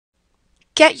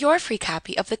Get your free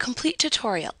copy of the complete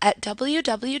tutorial at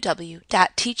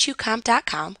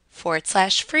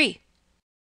www.teachucomp.com/free.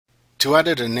 To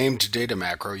edit a named data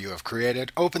macro you have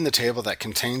created, open the table that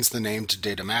contains the named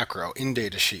data macro in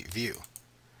Datasheet View.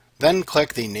 Then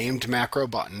click the Named Macro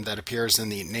button that appears in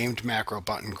the Named Macro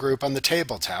button group on the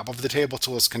Table tab of the Table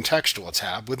Tools Contextual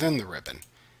tab within the ribbon.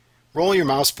 Roll your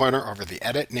mouse pointer over the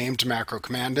Edit Named Macro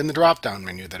command in the drop-down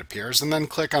menu that appears, and then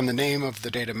click on the name of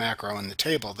the data macro in the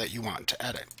table that you want to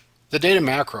edit. The data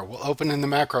macro will open in the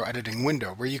macro editing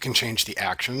window where you can change the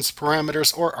actions,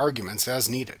 parameters, or arguments as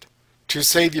needed. To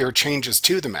save your changes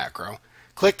to the macro,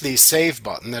 click the Save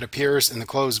button that appears in the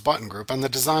Close button group on the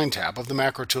Design tab of the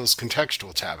Macro Tools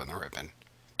Contextual tab in the ribbon.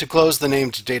 To close the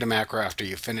named data macro after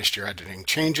you've finished your editing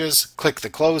changes, click the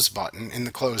Close button in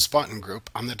the Close button group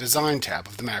on the Design tab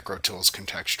of the Macro Tools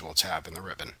Contextual tab in the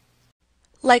ribbon.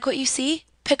 Like what you see?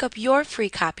 Pick up your free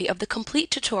copy of the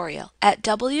complete tutorial at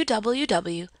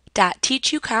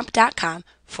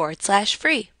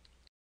www.teachucomp.com/free.